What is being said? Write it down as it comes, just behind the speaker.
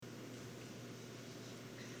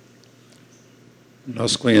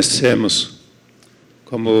nós conhecemos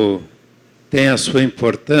como tem a sua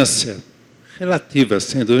importância relativa,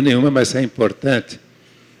 sem dúvida nenhuma, mas é importante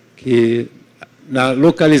que na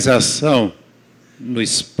localização no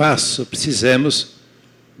espaço precisemos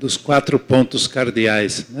dos 4 pontos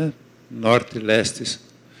cardeais, né? Norte, leste,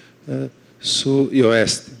 sul e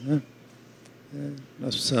oeste. Né?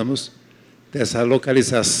 Nós precisamos dessa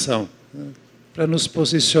localização, né? Para nos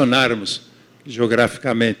posicionarmos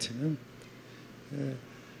geograficamente. Né?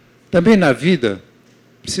 Também na vida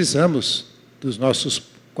precisamos dos nossos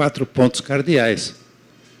 4 pontos cardeais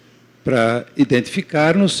para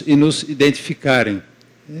identificar-nos e nos identificarem.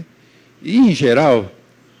 Né? E, em geral,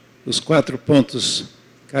 os 4 pontos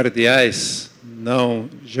cardeais, não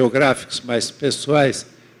geográficos, mas pessoais,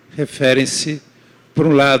 referem-se, por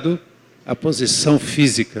um lado, à posição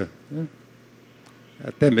física. Né?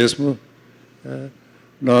 Até mesmo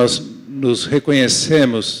nós nos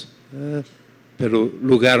reconhecemos pelo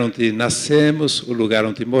lugar onde nascemos, o lugar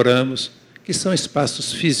onde moramos, que são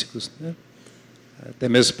espaços físicos. Né? Até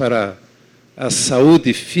mesmo para a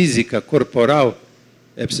saúde física corporal,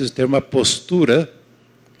 é preciso ter uma postura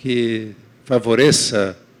que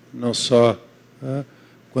favoreça não só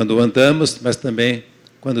quando andamos, mas também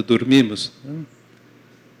quando dormimos. Né?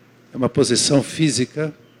 É uma posição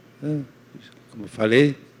física, né? Como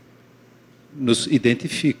falei, nos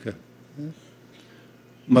identifica. Né?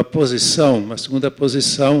 Uma posição, uma segunda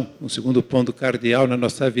posição, um segundo ponto cardeal na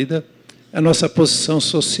nossa vida, é a nossa posição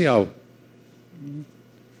social,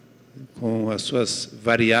 com as suas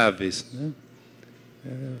variáveis. Né?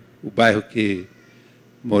 O bairro que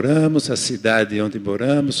moramos, a cidade onde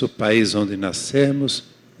moramos, o país onde nascemos,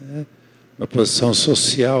 né? Uma posição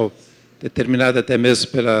social determinada até mesmo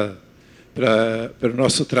pelo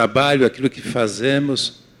nosso trabalho, aquilo que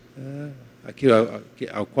fazemos, aquilo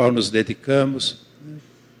ao qual nos dedicamos.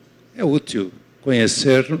 É útil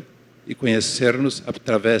conhecer-nos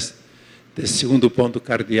através desse segundo ponto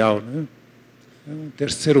cardeal. Né? Um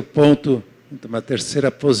terceiro ponto, uma terceira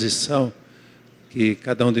posição que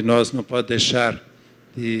cada um de nós não pode deixar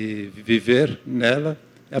de viver nela,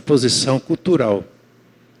 é a posição cultural.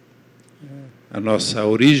 A nossa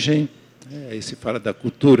origem, aí se fala da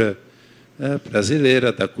cultura brasileira,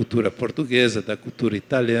 da cultura portuguesa, da cultura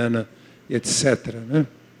italiana, etc. Né?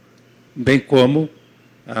 Bem como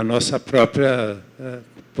a nossa própria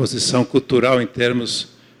posição cultural em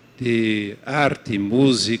termos de arte,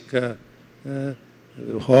 música,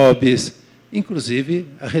 hobbies, inclusive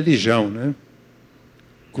a religião. Né?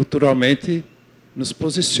 Culturalmente nos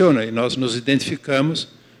posiciona e nós nos identificamos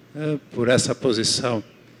por essa posição.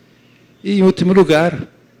 E, em último lugar,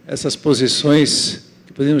 essas posições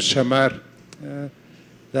que podemos chamar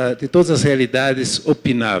de todas as realidades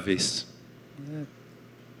opináveis.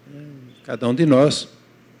 Cada um de nós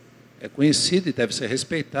é conhecido e deve ser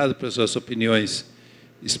respeitado pelas suas opiniões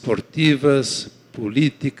esportivas,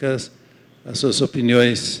 políticas, as suas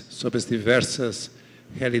opiniões sobre as diversas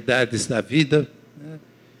realidades da vida.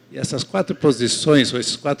 E essas 4 posições, ou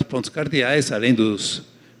esses 4 pontos cardeais, além dos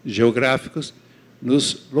geográficos,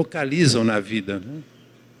 nos localizam na vida. Né?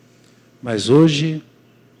 Mas hoje,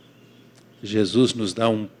 Jesus nos dá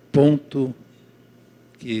um ponto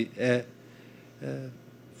que é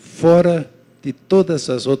fora de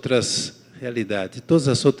todas as outras realidades, de todas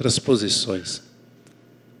as outras posições.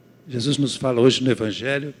 Jesus nos fala hoje no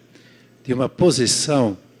Evangelho de uma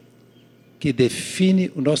posição que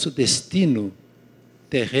define o nosso destino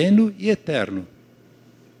terreno e eterno.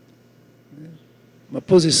 Uma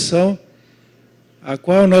posição a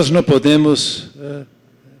qual nós não podemos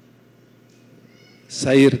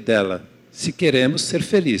sair dela, se queremos ser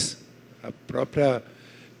felizes. A própria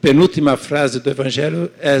penúltima frase do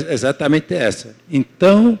Evangelho é exatamente essa.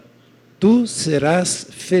 Então, tu serás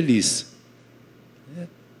feliz.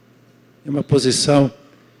 É uma posição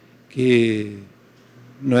que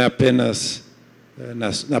não é apenas,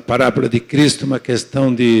 na parábola de Cristo, uma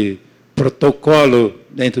questão de protocolo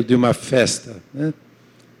dentro de uma festa, né?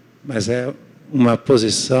 Mas é uma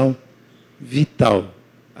posição vital,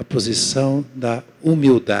 a posição da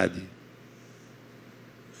humildade.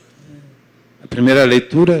 A primeira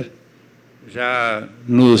leitura já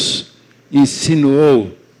nos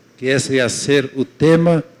insinuou que esse ia ser o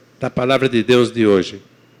tema da palavra de Deus de hoje.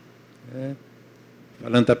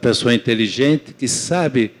 Falando da pessoa inteligente que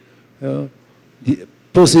sabe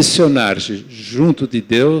posicionar-se junto de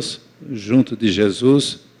Deus, junto de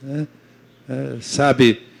Jesus,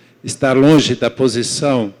 sabe estar longe da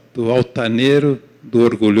posição do altaneiro, do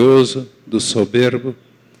orgulhoso, do soberbo.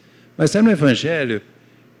 Mas é no Evangelho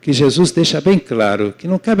que Jesus deixa bem claro que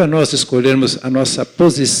não cabe a nós escolhermos a nossa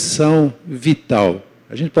posição vital.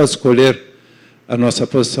 A gente pode escolher a nossa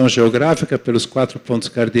posição geográfica pelos 4 pontos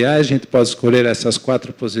cardeais. A gente pode escolher essas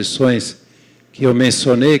 4 posições que eu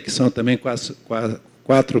mencionei, que são também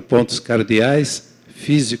 4 pontos cardeais: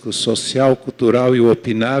 físico, social, cultural e o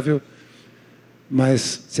opinável.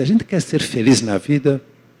 Mas, se a gente quer ser feliz na vida,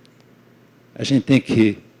 a gente tem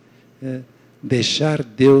que deixar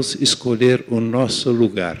Deus escolher o nosso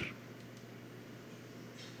lugar.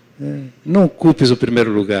 Não ocupes o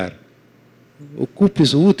primeiro lugar,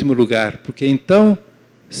 ocupes o último lugar, porque então,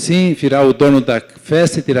 sim, virá o dono da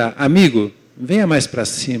festa e dirá: amigo, venha mais para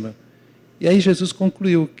cima. E aí Jesus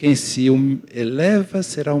concluiu: quem se eleva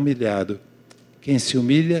será humilhado, quem se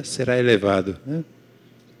humilha será elevado.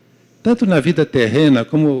 Tanto na vida terrena,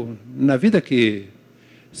 como na vida que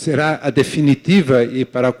será a definitiva e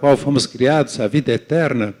para a qual fomos criados, a vida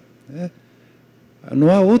eterna, não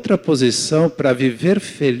há outra posição para viver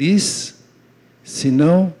feliz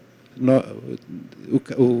senão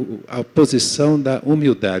a posição da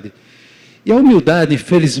humildade. E a humildade,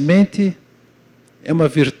 infelizmente, é uma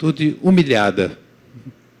virtude humilhada.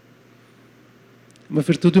 Uma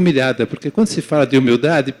virtude humilhada, porque quando se fala de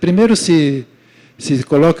humildade, primeiro se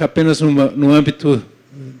coloca apenas no âmbito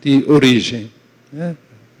de origem.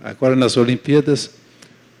 Agora, nas Olimpíadas,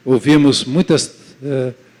 ouvimos muitas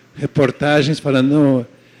reportagens falando: não,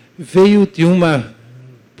 veio de uma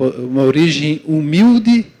origem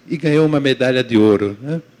humilde e ganhou uma medalha de ouro.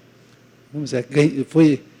 Vamos dizer,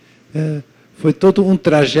 foi todo um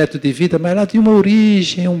trajeto de vida, mas lá de uma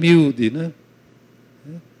origem humilde.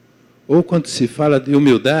 Ou quando se fala de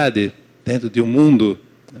humildade dentro de um mundo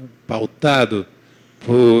pautado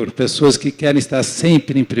por pessoas que querem estar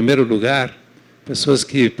sempre em primeiro lugar, pessoas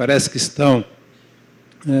que parece que estão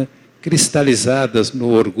cristalizadas no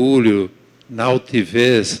orgulho, na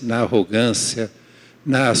altivez, na arrogância,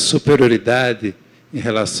 na superioridade em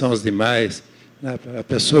relação aos demais, a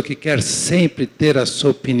pessoa que quer sempre ter a sua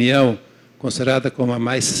opinião considerada como a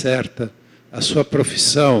mais certa, a sua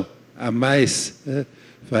profissão a mais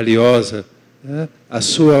valiosa, a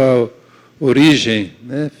sua origem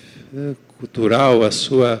cultural, a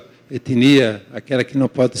sua etnia, aquela que não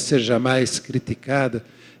pode ser jamais criticada.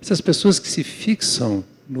 Essas pessoas que se fixam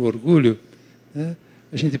no orgulho,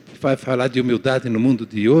 a gente vai falar de humildade no mundo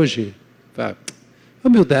de hoje. A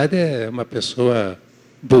humildade é uma pessoa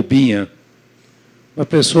bobinha. Uma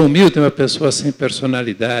pessoa humilde é uma pessoa sem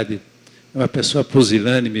personalidade, é uma pessoa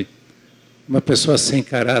pusilânime, uma pessoa sem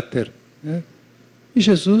caráter. E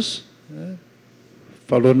Jesus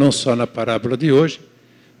falou não só na parábola de hoje,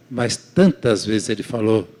 mas tantas vezes ele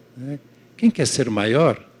falou: quem quer ser o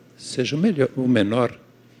maior, seja o menor.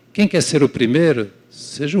 Quem quer ser o primeiro,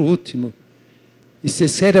 seja o último. E se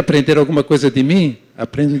quer aprender alguma coisa de mim,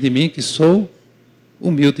 aprenda de mim que sou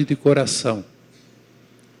humilde de coração.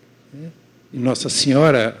 E Nossa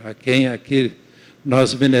Senhora, a quem aqui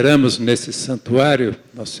nós veneramos nesse santuário,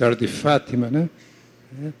 Nossa Senhora de Fátima,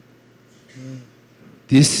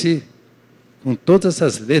 disse com todas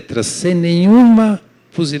as letras, sem nenhuma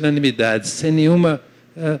pusilanimidade, sem nenhuma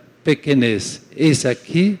pequenez: eis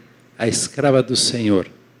aqui a escrava do Senhor.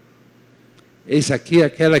 Eis aqui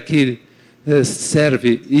aquela que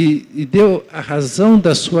serve, e deu a razão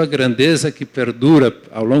da sua grandeza que perdura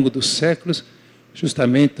ao longo dos séculos,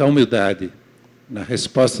 justamente a humildade. Na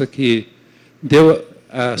resposta que deu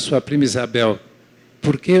a sua prima Isabel: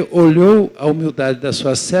 porque olhou a humildade da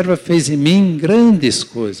sua serva, fez em mim grandes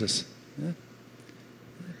coisas.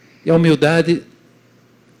 E a humildade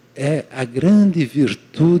é a grande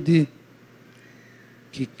virtude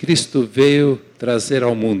que Cristo veio trazer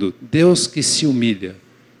ao mundo. Deus que se humilha,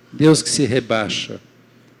 Deus que se rebaixa,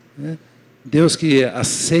 Deus que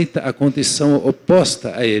aceita a condição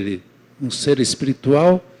oposta a Ele, um ser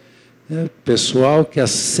espiritual, pessoal, que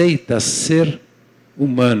aceita ser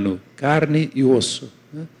humano, carne e osso.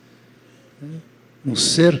 Um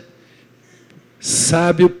ser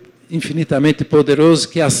sábio, infinitamente poderoso,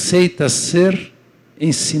 que aceita ser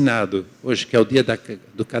ensinado. Hoje, que é o dia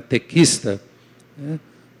do catequista,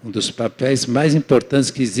 um dos papéis mais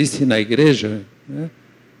importantes que existe na igreja.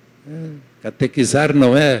 Catequizar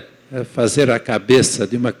não é fazer a cabeça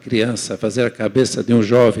de uma criança, fazer a cabeça de um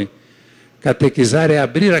jovem. Catequizar é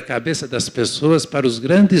abrir a cabeça das pessoas para os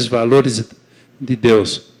grandes valores de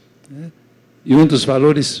Deus. E um dos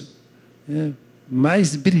valores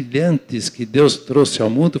mais brilhantes que Deus trouxe ao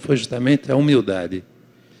mundo foi justamente a humildade.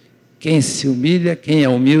 Quem se humilha, quem é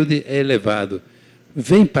humilde, é elevado.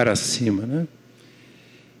 Vem para cima.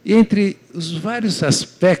 E entre os vários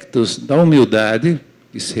aspectos da humildade,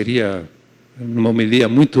 que seria numa homilia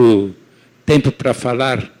muito tempo para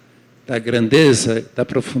falar da grandeza, da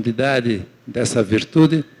profundidade dessa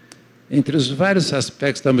virtude, entre os vários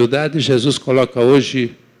aspectos da humildade, Jesus coloca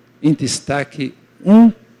hoje em destaque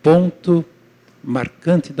um ponto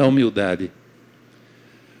marcante da humildade.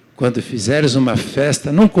 Quando fizeres uma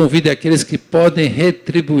festa, não convide aqueles que podem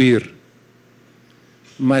retribuir,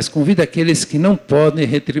 mas convide aqueles que não podem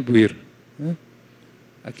retribuir.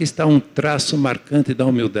 Aqui está um traço marcante da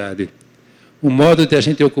humildade. O modo de a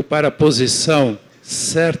gente ocupar a posição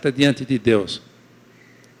certa diante de Deus.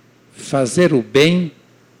 Fazer o bem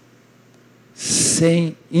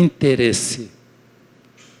sem interesse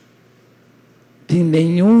de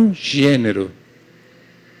nenhum gênero.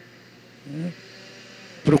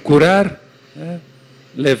 Procurar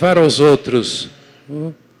levar aos outros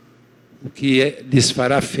o que lhes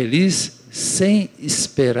fará feliz, sem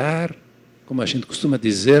esperar, como a gente costuma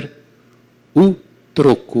dizer, o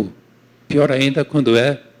troco. Pior ainda quando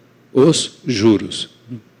é os juros.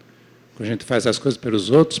 Quando a gente faz as coisas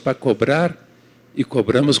pelos outros para cobrar e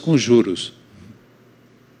cobramos com juros.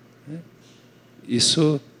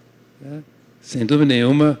 Isso, sem dúvida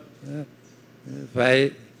nenhuma,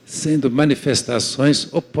 vai sendo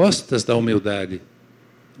manifestações opostas da humildade.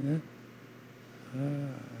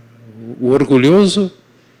 O orgulhoso,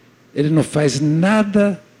 ele não faz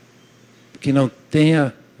nada que não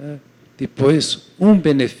tenha depois um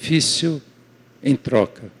benefício em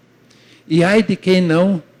troca. E ai de quem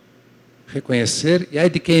não reconhecer, e ai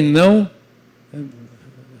de quem não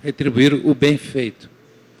retribuir o bem feito.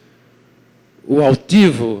 O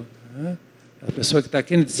altivo, a pessoa que está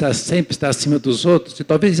querendo sempre estar acima dos outros, e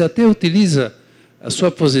talvez até utiliza a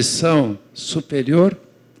sua posição superior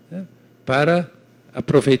para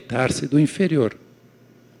aproveitar-se do inferior.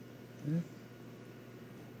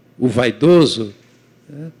 O vaidoso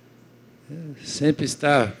sempre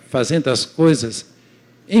está fazendo as coisas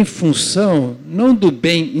em função, não do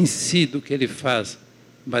bem em si do que ele faz,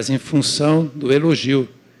 mas em função do elogio,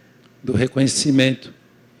 do reconhecimento.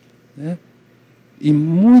 E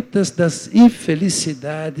muitas das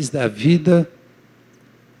infelicidades da vida,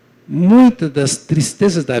 muitas das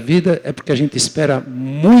tristezas da vida, é porque a gente espera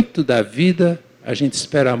muito da vida, a gente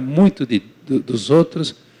espera muito dos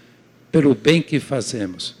outros, pelo bem que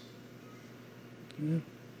fazemos.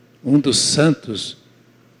 Um dos santos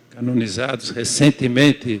canonizados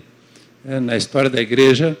recentemente na história da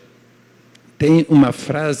igreja tem uma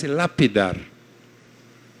frase lapidar: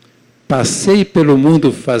 passei pelo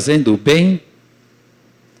mundo fazendo o bem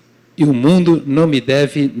e o mundo não me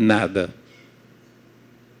deve nada.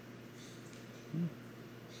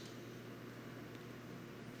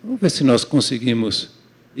 Vamos ver se nós conseguimos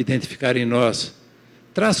identificar em nós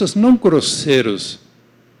traços não grosseiros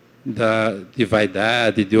de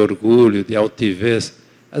vaidade, de orgulho, de altivez.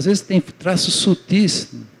 Às vezes tem traços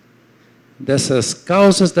sutis dessas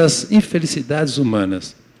causas das infelicidades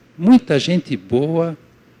humanas. Muita gente boa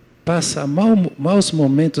passa maus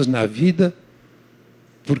momentos na vida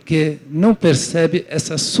porque não percebe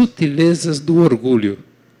essas sutilezas do orgulho,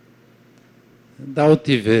 da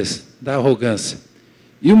altivez, da arrogância.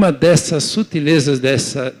 E uma dessas sutilezas,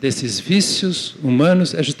 desses vícios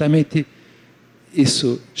humanos, é justamente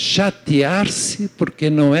isso, chatear-se porque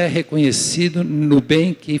não é reconhecido no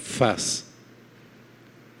bem que faz.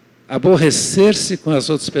 Aborrecer-se com as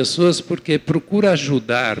outras pessoas porque procura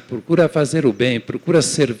ajudar, procura fazer o bem, procura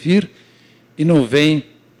servir e não vem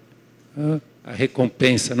a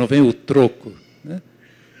recompensa, não vem o troco,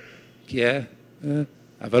 que é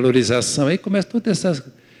a valorização. Aí começa todo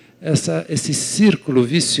esse círculo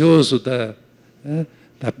vicioso da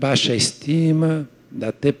baixa estima,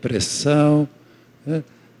 da depressão,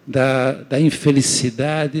 da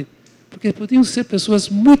infelicidade, porque podiam ser pessoas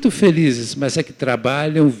muito felizes, mas é que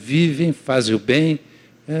trabalham, vivem, fazem o bem,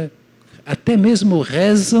 até mesmo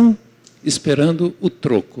rezam esperando o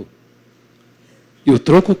troco. E o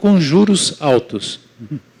troco com juros altos.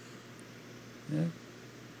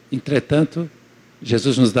 Entretanto,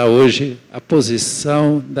 Jesus nos dá hoje a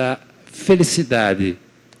posição da felicidade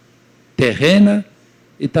terrena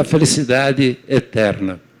e da felicidade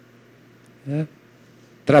eterna.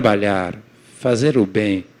 Trabalhar, fazer o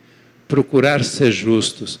bem, procurar ser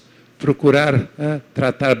justos, procurar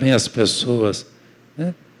tratar bem as pessoas,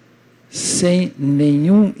 sem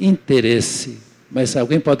nenhum interesse. Mas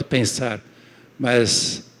alguém pode pensar,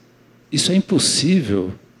 mas isso é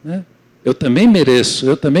impossível, Eu também mereço,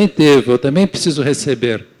 eu também devo, eu também preciso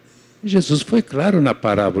receber. E Jesus foi claro na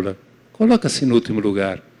parábola, coloca-se no último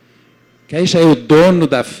lugar, que aí já é o dono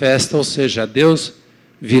da festa, ou seja, Deus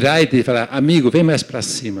virá e falar, amigo, vem mais para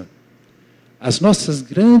cima. As nossas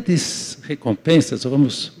grandes recompensas,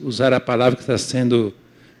 vamos usar a palavra que está sendo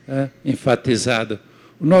enfatizada,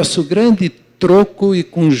 o nosso grande troco e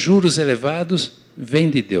com juros elevados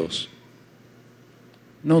vem de Deus.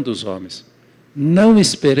 não dos homens. Não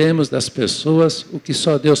esperemos das pessoas o que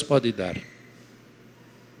só Deus pode dar.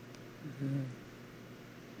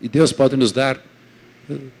 E Deus pode nos dar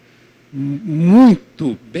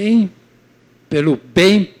muito bem pelo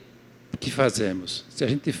bem que fazemos. Se a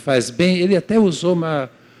gente faz bem, ele até usou uma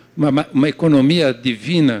economia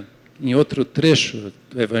divina em outro trecho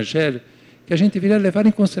do Evangelho, que a gente deveria levar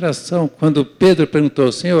em consideração. Quando Pedro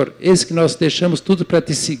perguntou, Senhor, eis que nós deixamos tudo para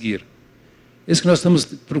te seguir. Eis que nós estamos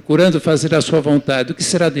procurando fazer a sua vontade. O que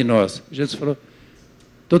será de nós? Jesus falou,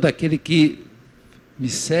 todo aquele que me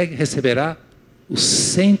segue receberá o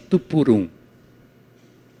 100 por 1.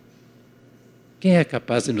 Quem é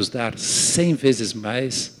capaz de nos dar 100 vezes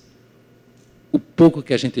mais o pouco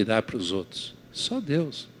que a gente dá para os outros? Só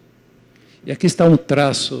Deus. E aqui está um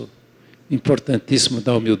traço importantíssimo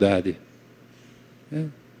da humildade.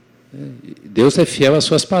 Deus é fiel às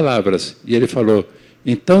suas palavras. E ele falou,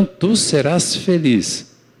 então tu serás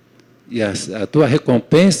feliz. E a tua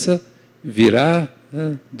recompensa virá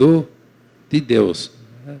de Deus.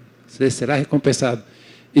 Você será recompensado.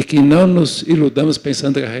 E que não nos iludamos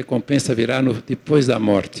pensando que a recompensa virá depois da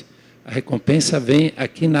morte. A recompensa vem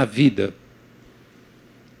aqui na vida.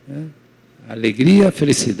 A alegria, a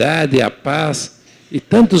felicidade, a paz e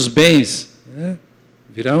tantos bens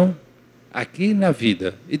virão aqui na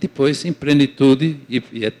vida. E depois em plenitude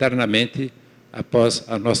e eternamente após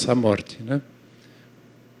a nossa morte.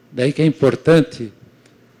 Daí que é importante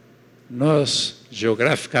nós,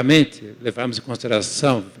 geograficamente, levarmos em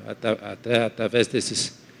consideração, até através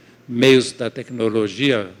desses meios da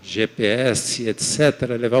tecnologia, GPS, etc.,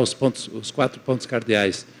 levar os 4 pontos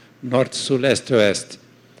cardeais, norte, sul, leste e oeste.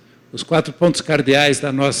 Os 4 pontos cardeais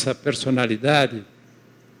da nossa personalidade,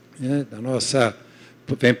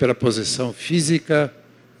 vem pela posição física,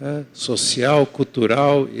 social,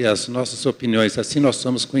 cultural e as nossas opiniões. Assim nós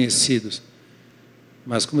somos conhecidos.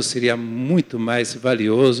 Mas como seria muito mais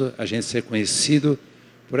valioso a gente ser conhecido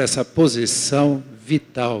por essa posição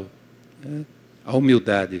vital, a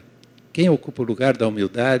humildade. Quem ocupa o lugar da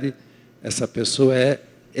humildade, essa pessoa é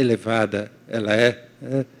elevada, ela é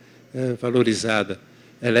valorizada,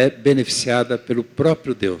 ela é beneficiada pelo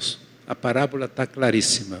próprio Deus. A parábola está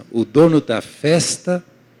claríssima. O dono da festa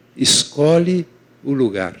escolhe o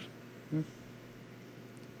lugar.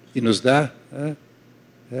 E nos dá,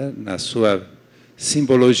 na sua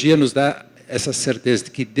simbologia, nos dá essa certeza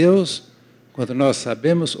de que Deus, quando nós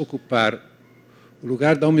sabemos ocupar o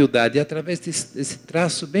lugar da humildade, e através desse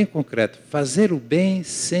traço bem concreto, fazer o bem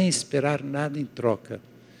sem esperar nada em troca.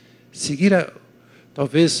 Seguir,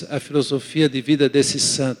 talvez, a filosofia de vida desse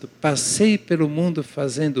santo. Passei pelo mundo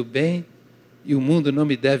fazendo bem e o mundo não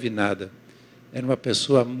me deve nada. Era uma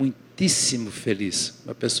pessoa muitíssimo feliz,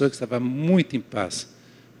 uma pessoa que estava muito em paz.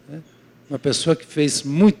 Uma pessoa que fez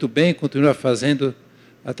muito bem e continua fazendo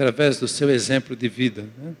através do seu exemplo de vida.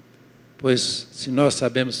 Pois, se nós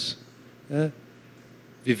sabemos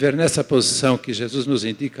viver nessa posição que Jesus nos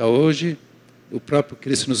indica hoje, o próprio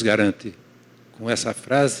Cristo nos garante, com essa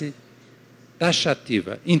frase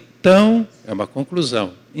taxativa. Então, é uma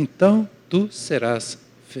conclusão, então tu serás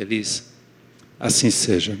feliz. Assim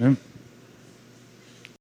seja, né?